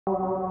Hey,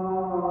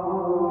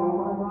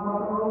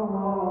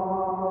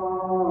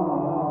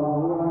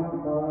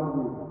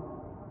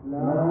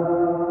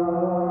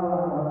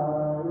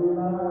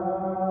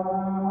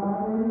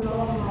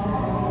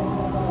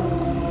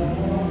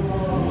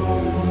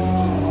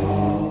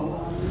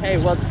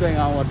 what's going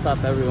on? What's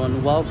up,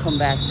 everyone? Welcome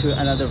back to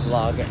another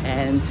vlog,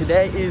 and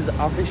today is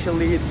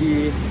officially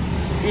the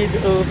Eid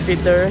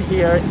Al-Fitr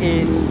here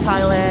in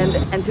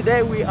Thailand, and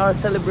today we are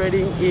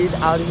celebrating Eid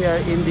out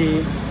here in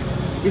the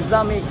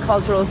Islamic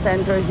Cultural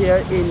Center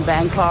here in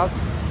Bangkok.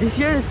 This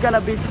year is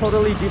gonna be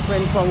totally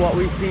different from what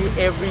we see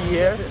every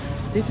year.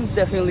 This is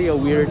definitely a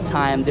weird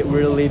time that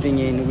we're living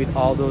in with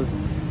all those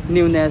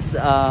newness.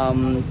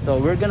 So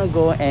we're gonna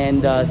go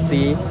and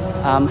see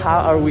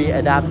how are we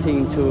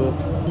adapting to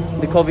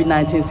the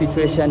COVID-19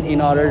 situation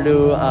in order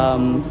to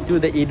do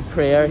the Eid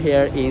prayer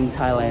here in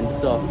Thailand.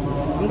 So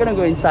I'm gonna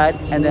go inside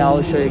and then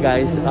I'll show you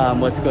guys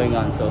what's going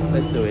on. So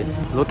let's do it.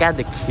 Look at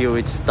the queue.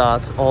 It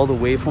starts all the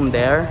way from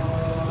there.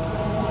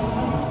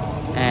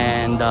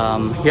 And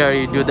here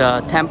you do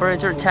the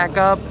temperature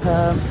checkup.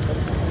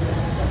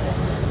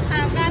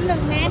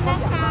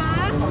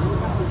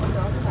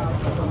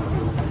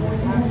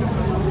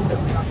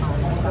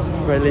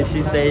 Really,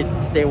 she said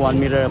stay 1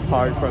 meter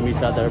apart from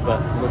each other,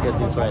 but look at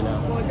this right now.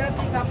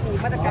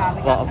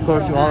 Well, of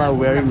course you all are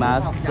wearing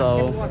masks,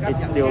 so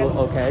it's still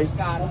okay.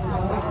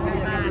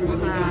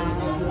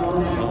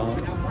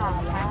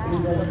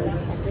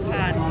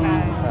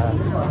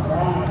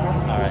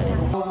 All right.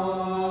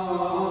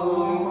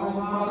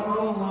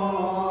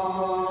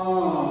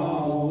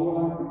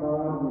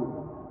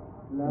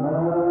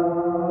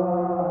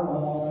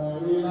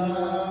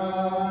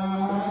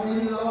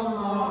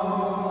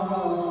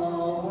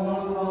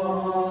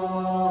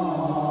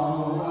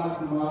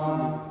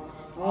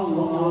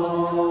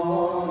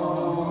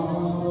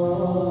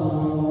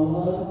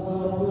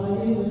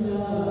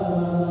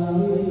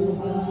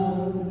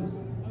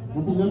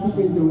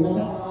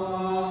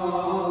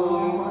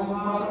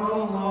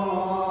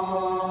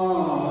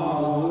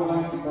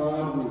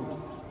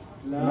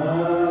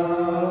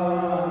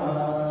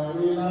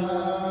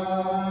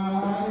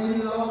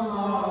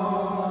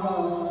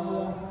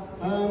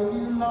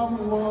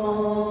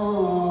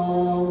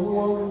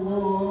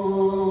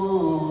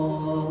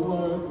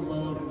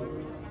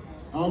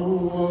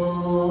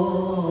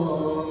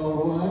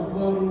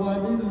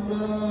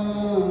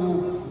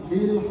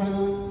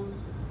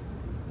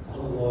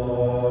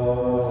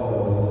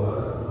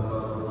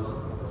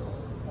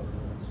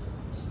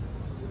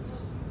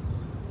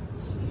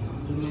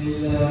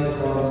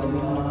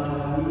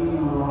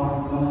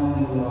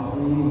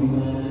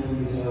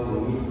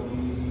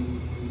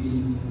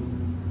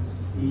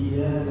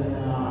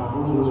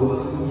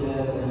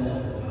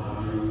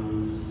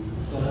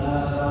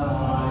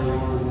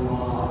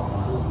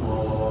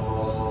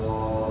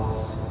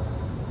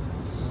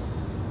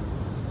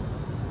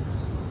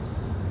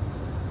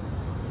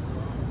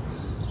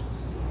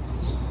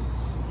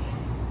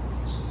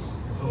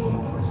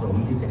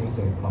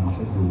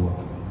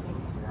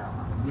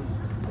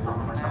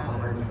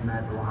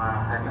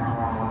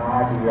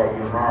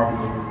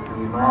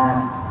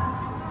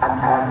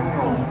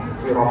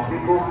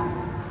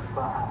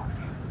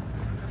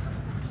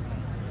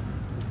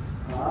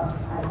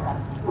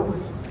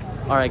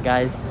 Alright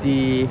guys,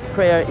 the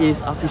prayer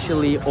is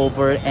officially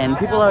over and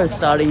people are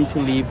starting to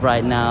leave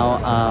right now.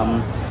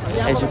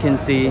 As you can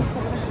see,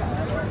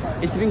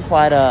 it's been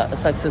quite a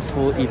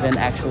successful event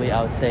actually,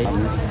 I would say.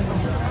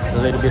 A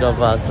little bit of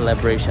a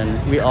celebration.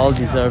 We all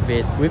deserve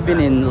it. We've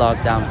been in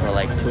lockdown for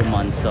like 2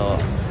 months, so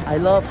I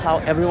love how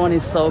everyone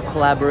is so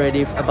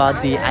collaborative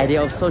about the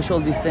idea of social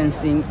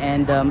distancing,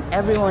 and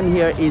everyone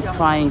here is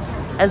trying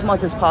as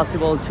much as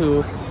possible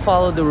to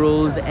follow the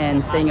rules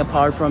and staying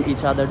apart from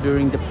each other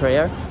during the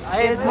prayer.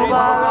 Eid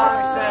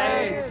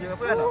Mubarak!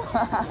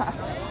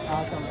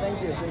 Awesome,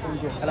 thank you.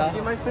 Thank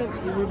you, my friend.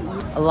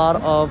 A lot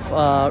of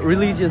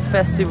religious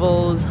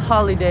festivals,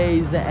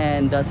 holidays,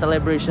 and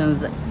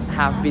celebrations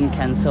have been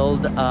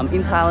cancelled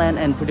in Thailand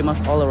and pretty much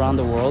all around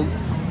the world.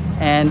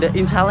 And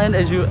in Thailand,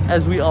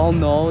 as we all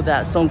know,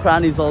 that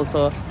Songkran is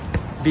also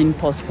being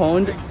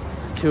postponed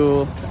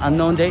to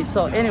unknown date.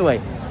 So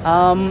anyway,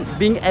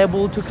 being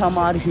able to come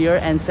out here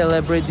and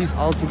celebrate this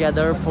all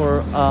together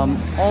for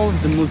all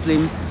of the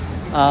Muslims,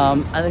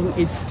 I think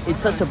it's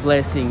such a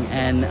blessing,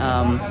 and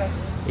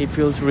it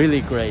feels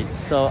really great.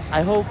 So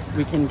I hope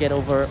we can get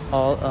over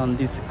all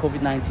this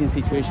COVID-19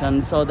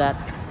 situation so that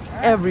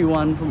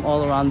everyone from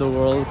all around the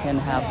world can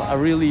have a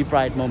really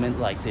bright moment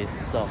like this.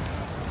 So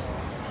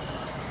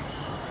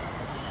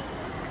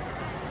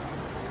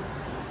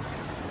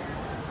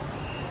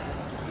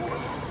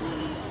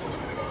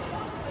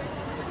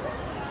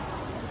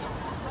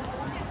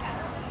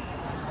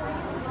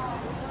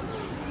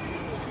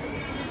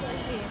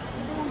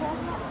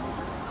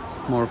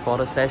more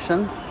photo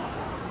session.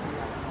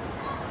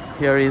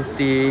 Here is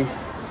the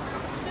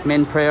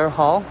main prayer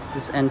hall.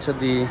 Just enter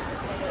the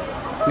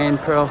main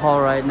prayer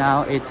hall right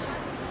now. It's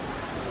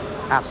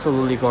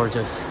absolutely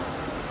gorgeous.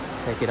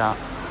 Check it out.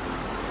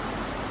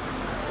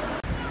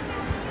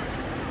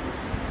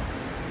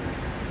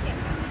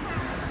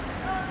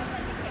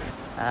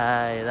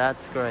 Aye,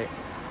 that's great.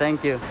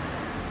 Thank you.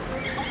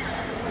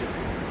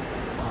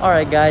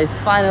 Alright guys,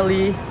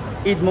 finally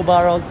Eid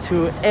Mubarak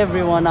to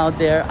everyone out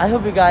there. I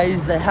hope you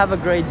guys have a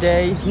great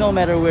day no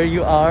matter where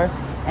you are,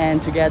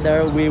 and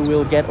together we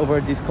will get over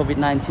this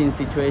COVID-19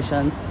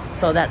 situation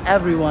so that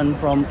everyone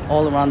from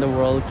all around the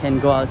world can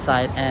go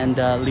outside and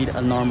lead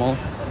a normal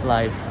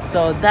life.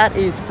 So that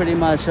is pretty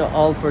much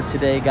all for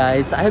today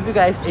guys. I hope you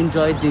guys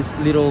enjoyed this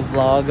little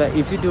vlog.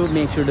 If you do,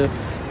 make sure to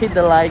hit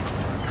the like,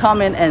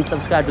 comment and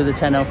subscribe to the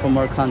channel for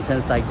more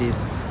contents like this.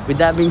 With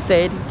that being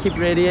said, keep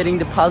radiating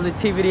the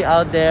positivity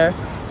out there.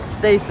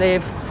 Stay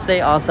safe, stay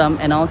awesome,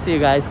 and I'll see you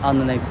guys on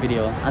the next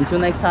video. Until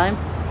next time,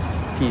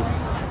 peace.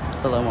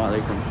 Assalamu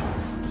alaikum.